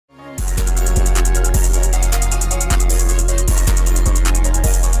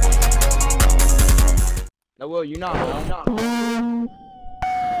will. You're not wrong.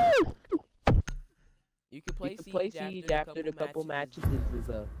 You can play Siege after the couple matches is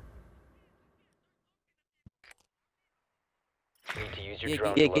up. Need to use your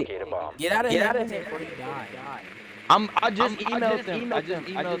drone to locate a bomb. Get out of here before you die. I just emailed them. I just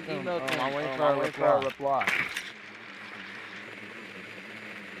emailed them. I'm waiting for a reply.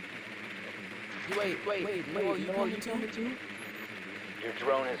 Wait, no, you coming too? Your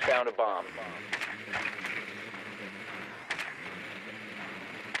drone has found a bomb.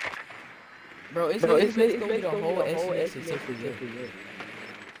 Bro, it's gonna be the whole SES except for you.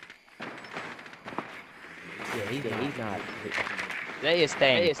 Yeah, he's not. They is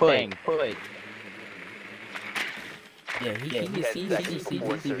staying put. Yeah, he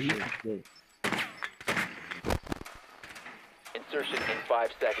Insertion in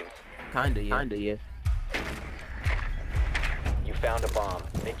 5 seconds. Kinda, yeah. You found a bomb.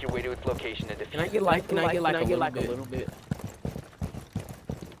 Make your way to its location and defuse Can I get like a little bit?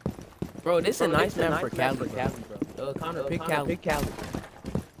 Bro, this is a nice map for Cali, bro. Connor, pick Cali.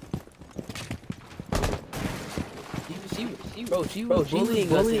 She was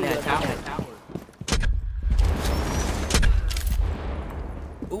bullying us in that tower.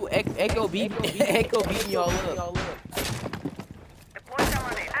 Ooh, Echo beat y'all up.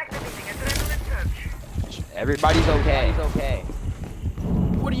 Everybody's okay.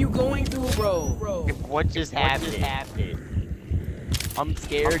 What are you going through, bro? What just happened? I'm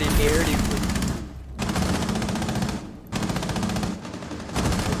scared and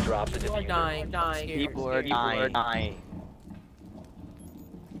drop the People are diffuser. dying. people are dying.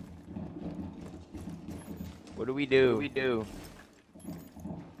 What do we do?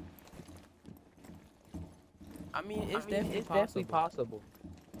 I mean, it's definitely possible.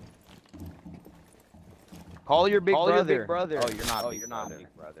 Call your big brother. Oh, you're not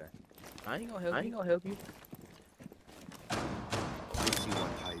big brother. I ain't gonna help you. 51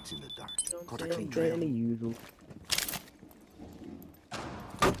 hides in the dark. Caught a clean The trail. usual.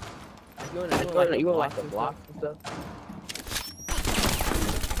 You want like the blocks and stuff?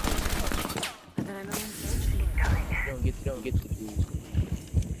 You don't get to the dudes.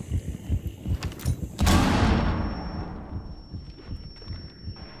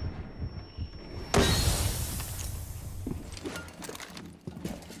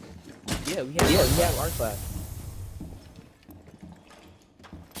 Yeah, we have our class.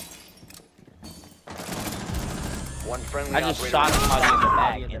 One friendly I just operator shot somebody in the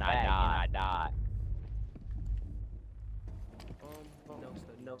back remaining. and I died.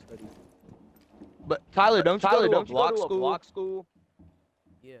 No study. But Tyler, don't you go to a block school?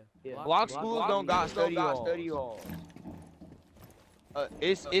 Yeah. Block schools don't got study halls.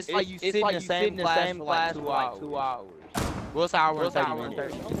 It's like you sit in the same class for like 2 hours. Well, it's an hour and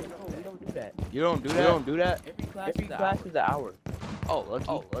 30 minutes. We don't do that. You don't do that? Every class is an hour.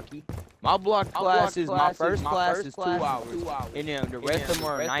 Oh, lucky. My block class is my first class is 2 hours, and then the rest of them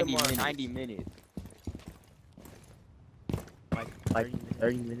are 90 minutes. Like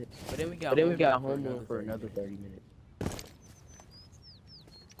 30 minutes. But then we got homeroom for another 30 minutes.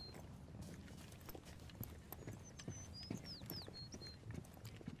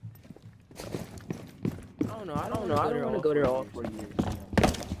 I don't know. I don't want to go there all 4 years.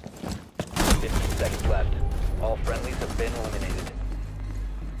 15 seconds left. All friendlies have been eliminated.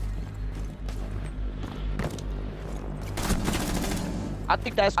 I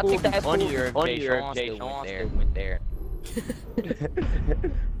think that's funnier if Jay Sean still went there.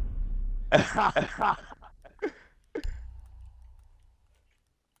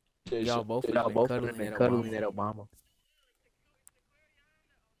 Y'all both been cuddling at Obama.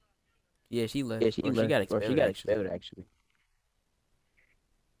 Yeah, she left. She got expelled actually.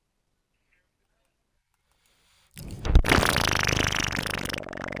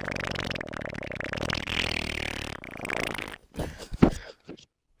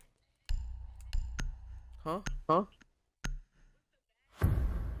 Huh?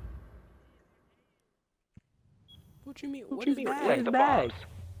 What you mean? What is the bag?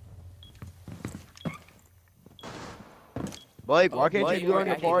 Blake, why can't you join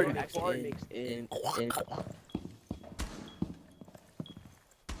the party?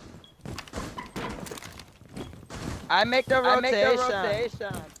 I make the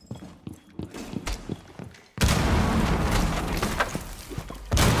rotation.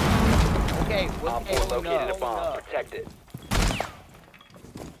 Okay, Op 4 located a bomb. Protect it.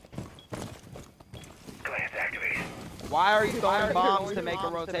 Why are you throwing bombs to make a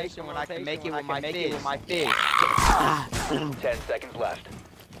rotation when I can make it with my fist? 10 seconds left.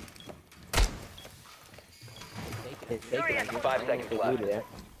 5 seconds left.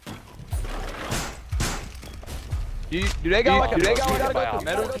 Do they got like a they gotta got go a through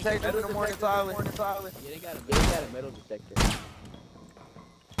metal detector in the morning silence? Yeah, they got a metal detector.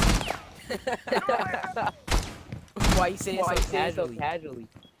 Why you say it so casually?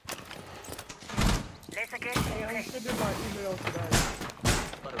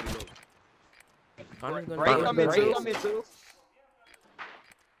 Connor's gonna Break go coming Brady. too.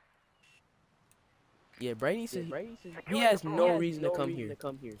 Yeah, Brady said he has no reason to come here.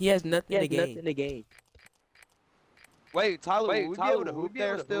 He has nothing to gain. Wait, Tyler, will we be able to hoop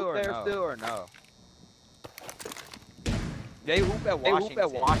there still or no? They hoop at Washington.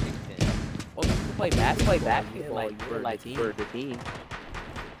 Well, you can play basketball for the team.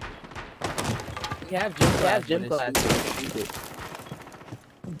 We have gym class.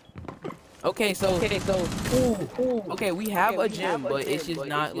 Okay, we have a gym, but it's just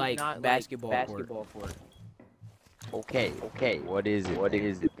not like basketball court. Okay. What is it,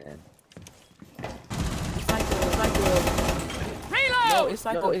 man? It's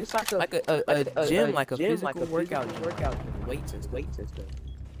like a gym, like a physical workout weight system.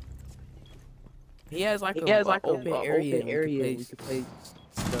 He has like an open area we can play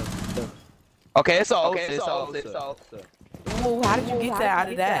stuff. Okay, it's all. Whoa, how did you get that out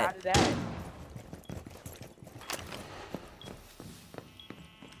of that?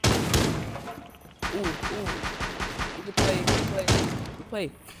 We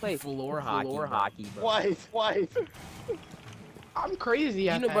can play floor hockey. Bro. Why? I'm crazy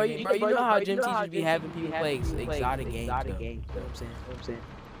at that Bro, game. you know how gym teachers be having people play exotic games. You know what I'm saying?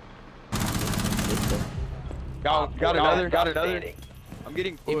 Got another. I'm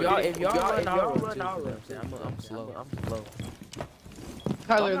getting food. If y'all run out, I'm slow.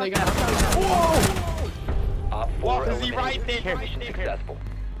 Tyler, they got. Op 4 Is he right eliminated. there? Mission successful.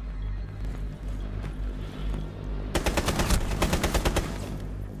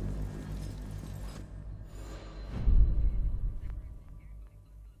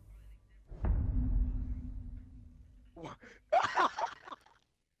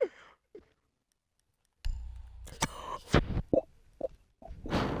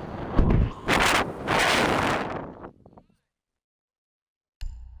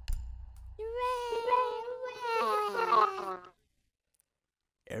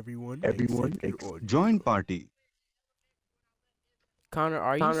 Everyone, join party. Connor,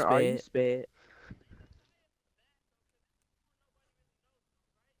 are you sped?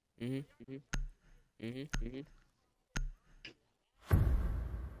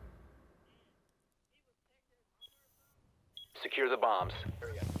 Secure the bombs.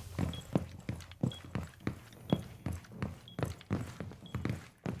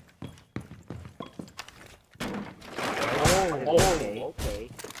 Okay.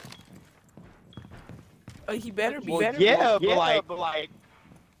 He better be. Yeah, but like.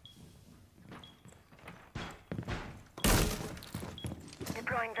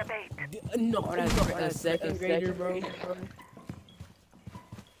 Deploying the bait. No, that's a second grader, bro.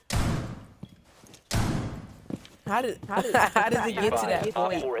 How does it get to that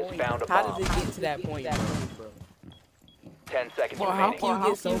Op point? 4 has found a How bomb. does it get to that point, bro? 10 seconds Well, how remaining. can you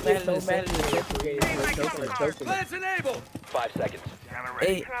get so mad at the second grader? Let's enable. 5 seconds.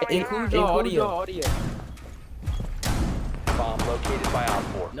 Hey, include your audio. Bomb located by Op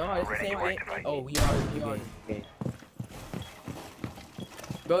 4. No, it's the same thing. Oh, we are. Okay.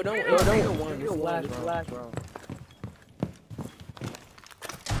 Bro, don't one. It's the last round.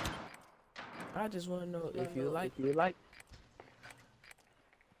 I just want to know if you like.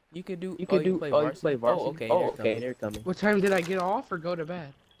 You could do. You play varsity. Oh, okay. They're coming. What time did I get off or go to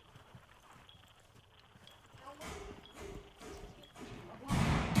bed?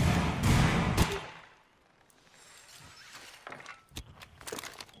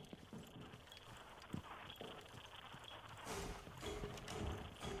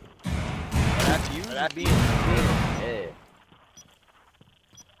 That's you. That's being. Yeah.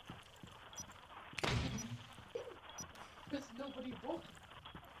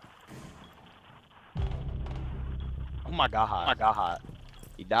 Oh my god.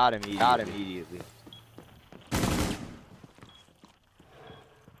 He died immediately.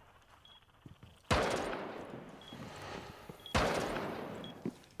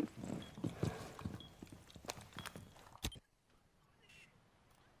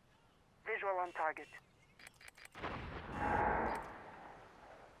 Visual on target.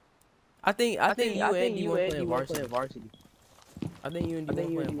 I think you and D want playing varsity. I think you and D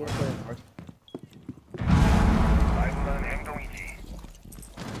want playing varsity.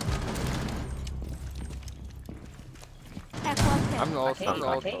 I'm also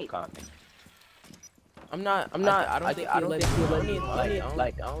I'm not. I don't think he'll let me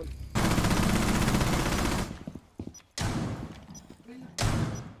like.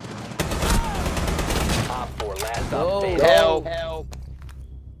 Go. Failed. Help.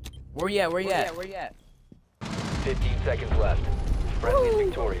 Where you at? Where you at? 15 seconds left. Friendly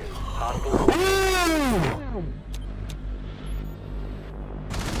victorious. Hostile.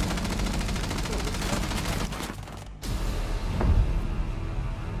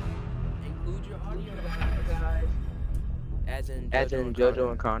 Include your audio, guys. As in Jojo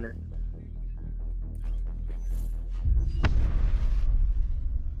JoJo and Connor.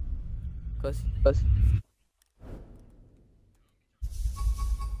 Cause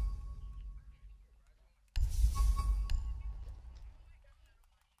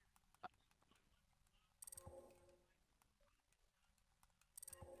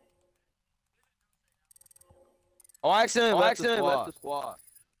Oh, I accidentally left the squad.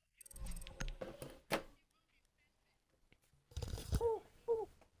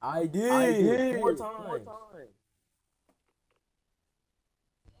 I did. 4 times.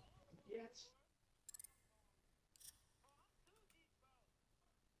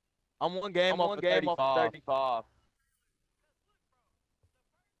 I'm one game off of 35.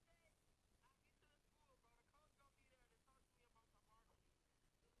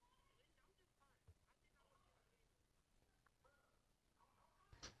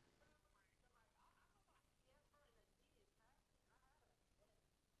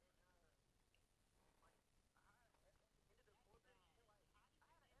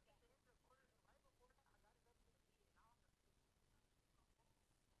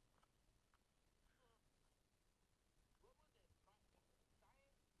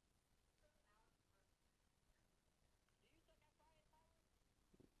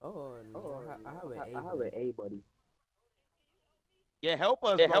 Oh, no. I have an A, buddy. Yeah, help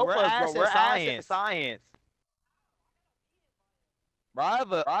us, bro. We're ass at science. Bro, I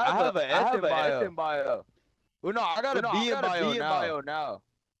have an S in bio. Well, no, I got a B in bio now.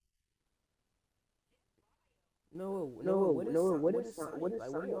 No, what is what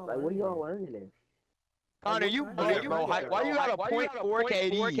are y'all learning in? Connor, you bugging, bro. Why you got a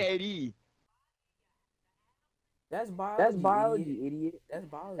 .4 KD? That's biology, idiot. That's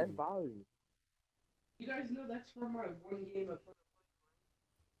biology. You guys know that's from my one game of.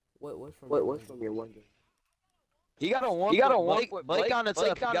 What's from your one game? He got a 1. Blake on the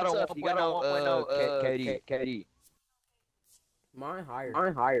top. He got a 1.0 KD. Mine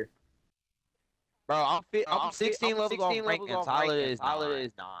higher. Bro, I'm 16 levels off rank and Tyler is 9.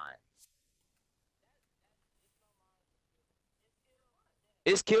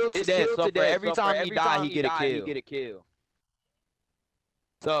 It's killed to death, so for every time he die, he get a kill.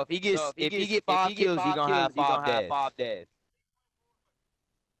 So if he get 5 kills, he gonna have 5 deaths.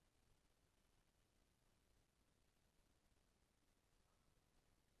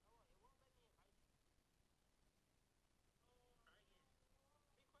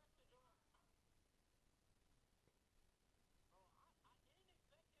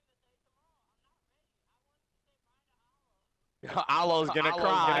 Alo's gonna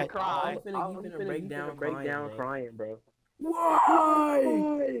cry. I'm finna break down crying, bro.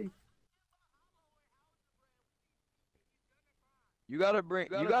 Why? You gotta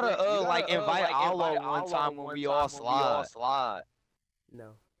invite Alo one time when we all slide.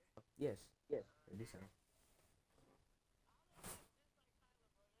 No. Yes. Do so.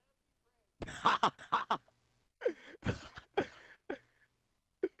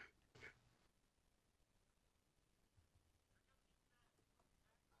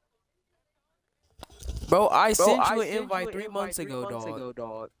 Bro, I sent you an invite 3 months ago,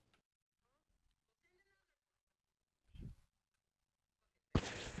 dog.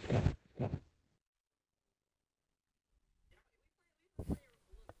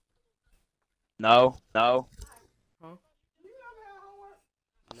 No. Huh?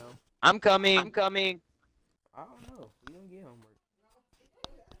 No. I'm coming. I don't know. You don't get homework.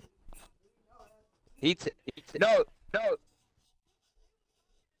 No.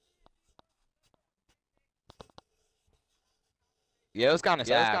 Yeah, it was kind of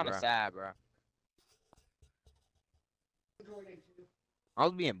sad, bro. I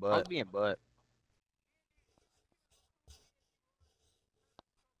was being butt.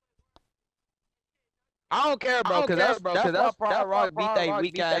 I don't care, bro, because that's why Pride Rock beat that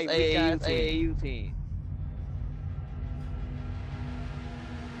weak ass AAU team.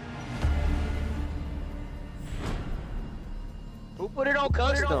 Who put it on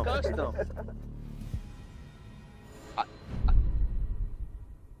custom?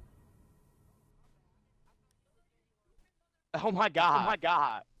 Oh my god.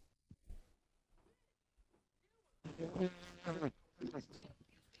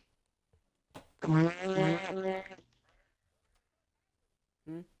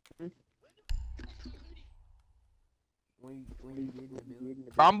 When you get in the building.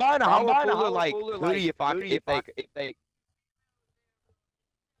 Bro, I'm buying a Hummer cooler like hoodie if they.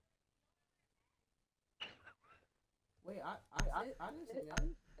 Wait, I didn't say that.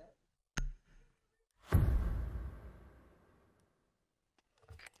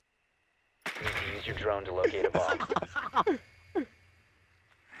 You need to use your drone to locate a bomb.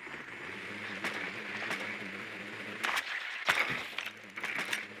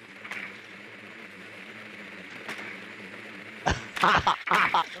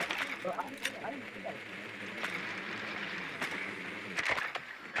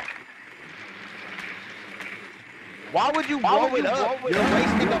 Why would you blow it up? You're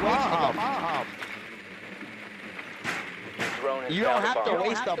wasting a bomb. Your drone has You don't found a have to bomb.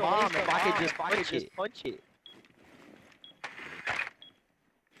 waste a bomb if I could just punch it.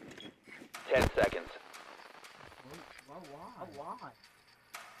 10 seconds. Why?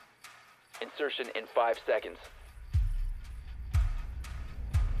 Insertion in 5 seconds.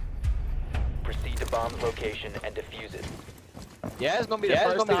 Proceed to bomb's location and defuse it. Yeah, it's gonna be the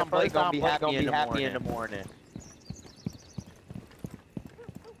first time Blake gonna be happy in the morning.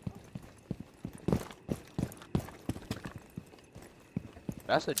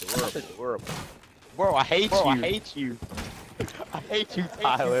 That's adorable. Bro, I hate you. I hate you,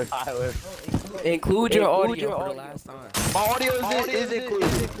 Tyler. Include your audio for the last time. My audio is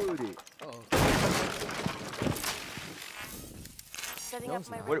included. Setting up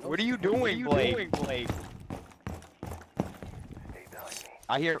my What are you doing, Blake?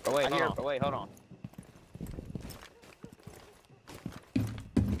 I hear. Oh, wait, hold on.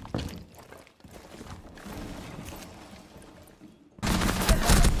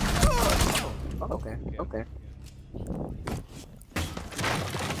 Okay.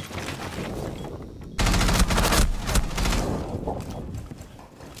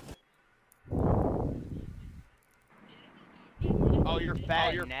 Oh, you're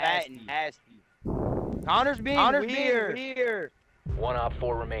fat and nasty. Connor's being weird. 1 op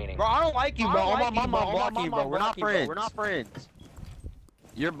 4 remaining. Bro, I don't like you, bro. I'm blocking you, bro. We're not friends.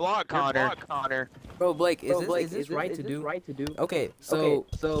 You're blocked, Connor. Bro, Blake, is this right to do? Okay, so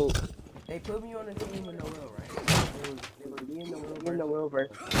they put me on the team with Noel, right? They were me and Noel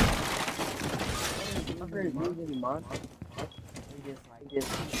versus. I'm pretty good in month.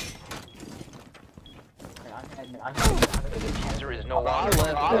 I The diffuser is no longer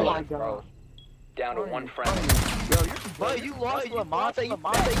I left, bro. down to 1 friendly. You lost to Lamonte, you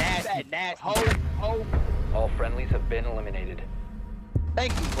fat, nasty. All friendlies have been eliminated.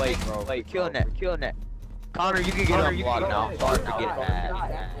 Thank you, Blake, bro. Like, killing that. Connor, you can get unblocked now. Sorry for getting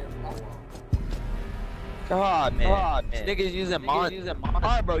mad. God, man. This nigga's using Monte.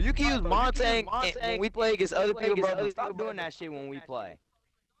 Alright, bro, you can use Monte and when we play against other people, bro. Stop doing that shit when we play.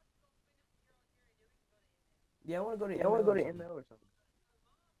 Yeah, I wanna go to ML or something.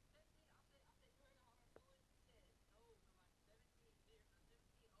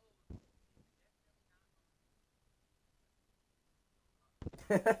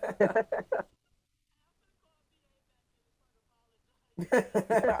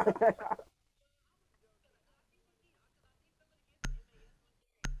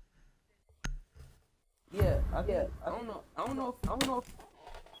 I don't know.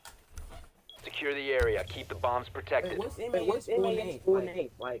 Secure the area. Keep the bombs protected. What's MA's full name?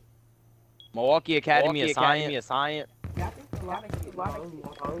 Like, Milwaukee Academy of Science. I think a lot of kids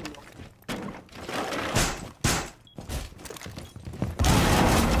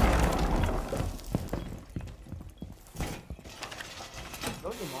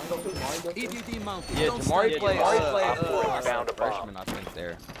EDD mounted. Yeah, Jamari played found a bomb. freshman, I think,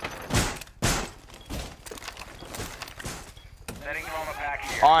 there.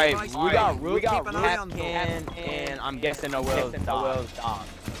 Alright, we got Rook, Can, and I'm guessing Noel's dog.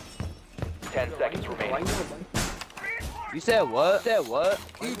 10 seconds remaining. You said what?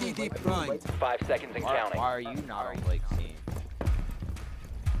 EDD prime. 5 seconds and counting. Why are you not on Blake's team?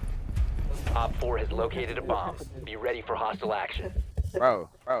 Op 4 has located a bomb. Be ready for hostile action. Bro.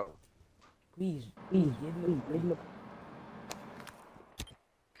 Please, give me.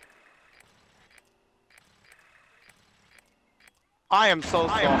 I am so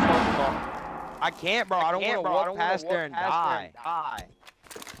sorry. I can't, bro. I don't want to walk past there and die.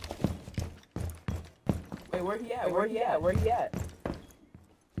 Wait, where he at?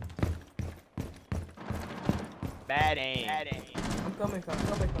 Bad aim. I'm coming.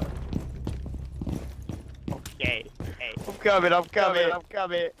 Okay. I'm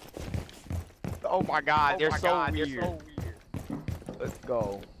coming. Oh my God, they're so weird. Let's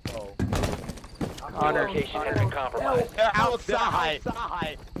go. Your location has been compromised. They're outside.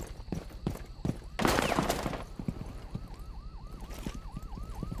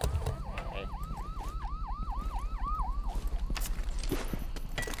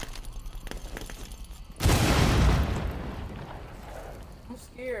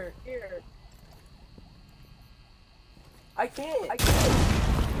 I can't.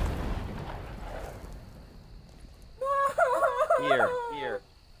 Here.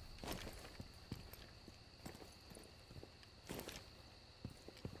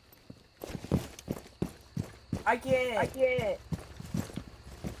 I can't.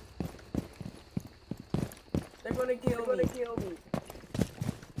 They're gonna kill me.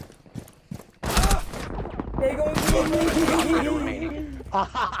 They're gonna kill me. Operator remaining.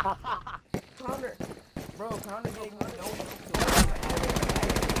 Connor. Bro, Connor gave me no.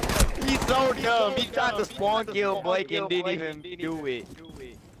 He's so dumb. He tried to spawn kill Blake and didn't even do it.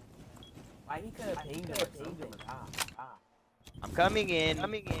 Why he could have pinged him or something? I'm coming in.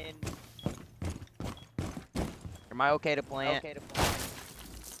 Am I okay to plant?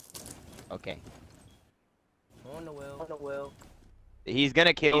 Okay. On the wheel. He's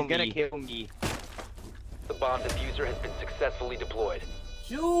gonna kill me. The bomb diffuser has been successfully deployed.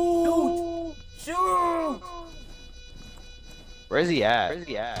 Shoot! Where's he at? Shoot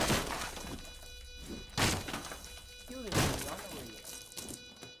him, y'all know where he is.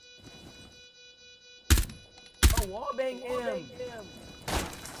 Oh, wallbang him!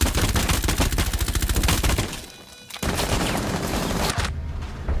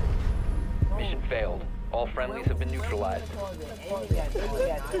 Mission failed. All friendlies have been neutralized.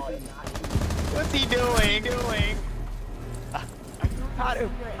 What's he doing? How do?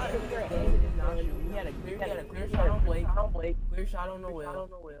 He had a clear shot on Blake, clear shot on the wheel.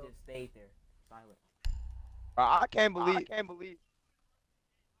 He just stayed there, silent. I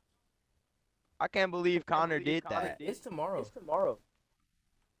can't believe Connor did that. It's tomorrow.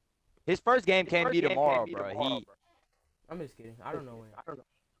 His first game can't be tomorrow, bro. I'm just kidding. I don't know when.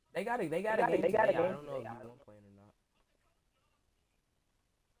 They got a game today. I don't know if you want playing or not.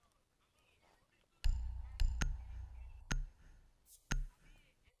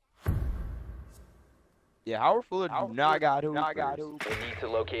 Yeah, Howard Fuller do not got who. We need to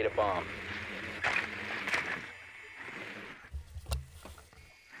locate a bomb.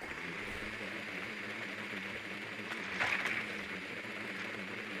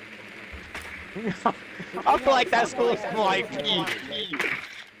 I feel like that school's like They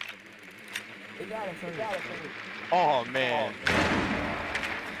got it. Oh man.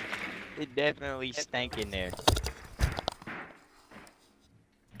 It definitely stank in there.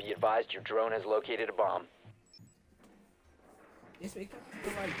 Be advised your drone has located a bomb. It's because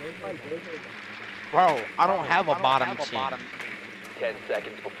like Bro, I don't have a bottom chin. 10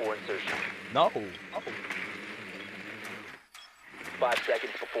 seconds before insertion. No. 5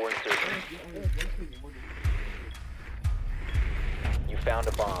 seconds before insertion. You found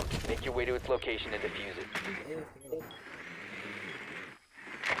a bomb. Make your way to its location and defuse it.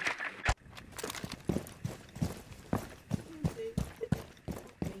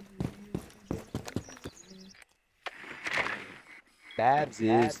 Babs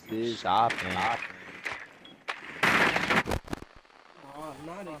is shopping. Oh,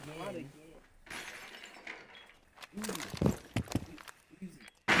 not again.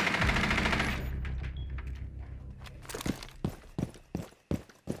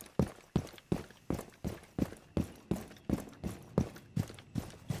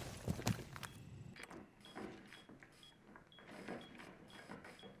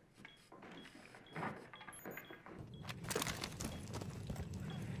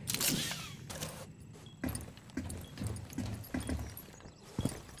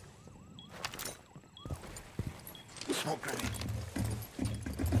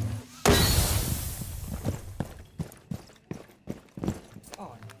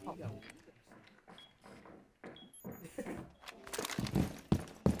 Oh, no.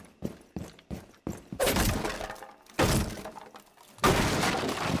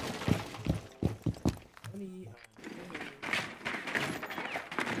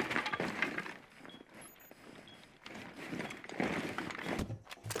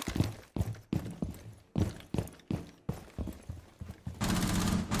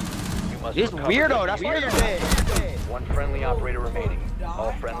 This weirdo, that's why you're dead. One friendly operator remaining.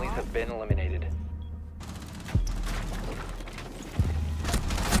 All friendlies have been eliminated.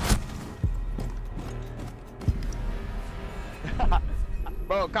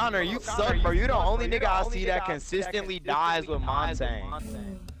 Bro, Connor, you suck, bro. You the only nigga I see that consistently dies with Montang.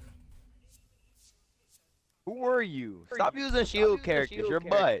 Who were you? Stop using shield characters. Your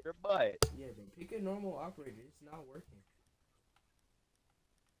butt. Yeah, then pick a normal operator. It's not working.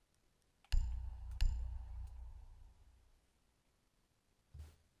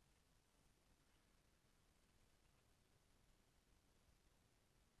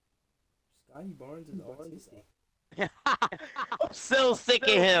 Scotty Barnes is autistic. I'm so sick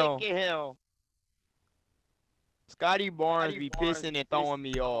of him. Scotty Barnes be pissing and throwing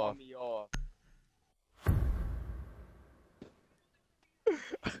me off.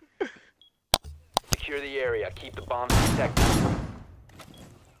 Secure the area. Keep the bombs protected.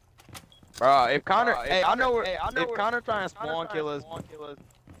 Bro, if Connor, hey, I know if Connor trying to spawn kill us,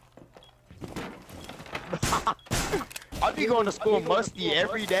 I'll be going to school musty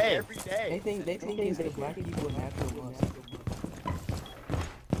every day. They think it's the black people have to must.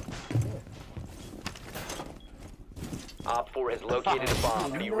 Op 4 has located a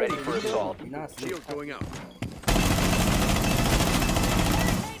bomb. Be ready for assault. Shield going out.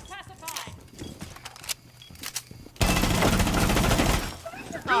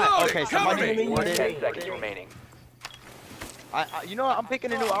 Okay, somebody Cover me. 10 reported. seconds remaining. You know what? I'm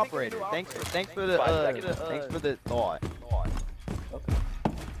picking a new operator. Thanks for the thought.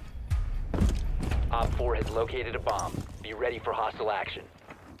 Op 4 has located a bomb. Be ready for hostile action.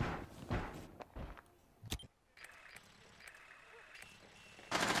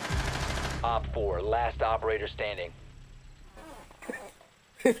 Op 4, last operator standing.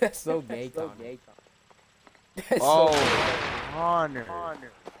 That's so gay. That's Oh, so Connor.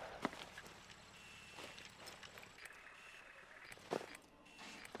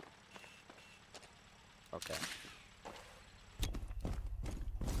 Okay.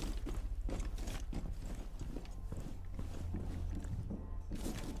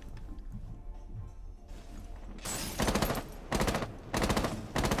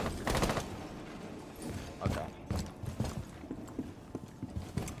 Okay.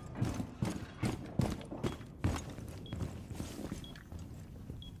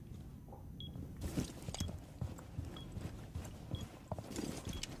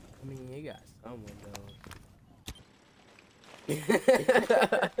 I mean, you got some windows.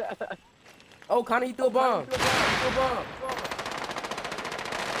 Oh, Connor, he threw a bomb.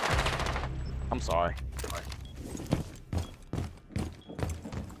 I'm sorry.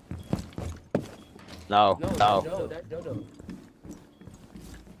 No. That's Jojo.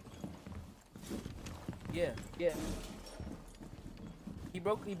 Yeah. He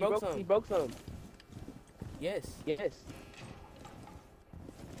broke some. Yes.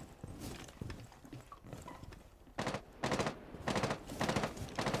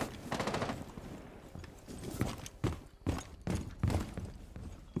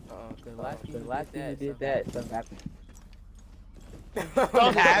 The last time you did that, something happened.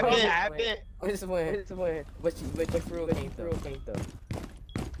 Don't happen. It's when. But your real came though.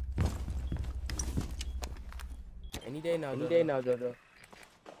 Any day now, Jojo.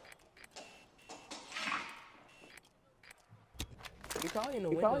 You're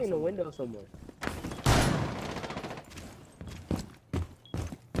probably in the window somewhere.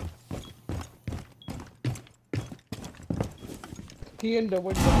 He in the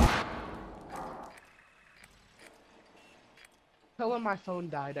window. Tell him my phone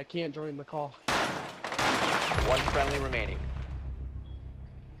died. I can't join the call. One friendly remaining.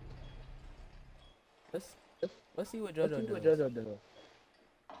 Let's see what Jojo does.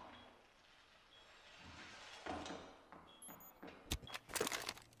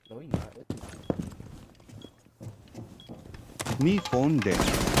 No, he's not. Me phone dead.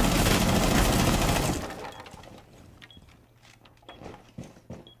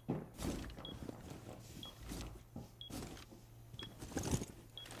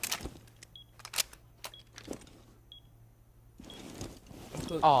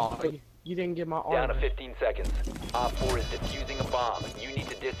 Oh, you didn't get my arm. Down to 15 seconds. Op 4 is defusing a bomb. You need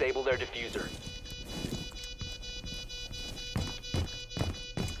to disable their diffuser.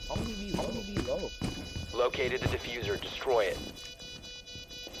 How would he be low? Located the diffuser. Destroy it.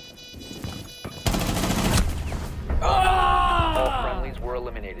 All friendlies were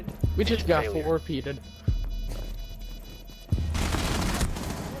eliminated. We just got Failure. four-peated.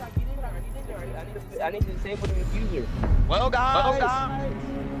 I need to disable the diffuser. Well, guys.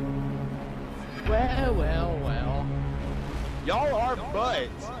 Well. Y'all are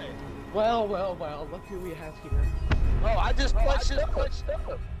butts. Well. Look who we have here. Oh, I just clutched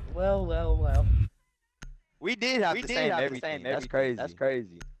up. Well. We did have the same everything. That's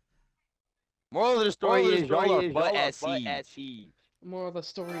crazy. Moral of the story is y'all are butt at siege. More of the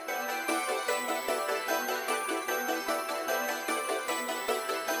story.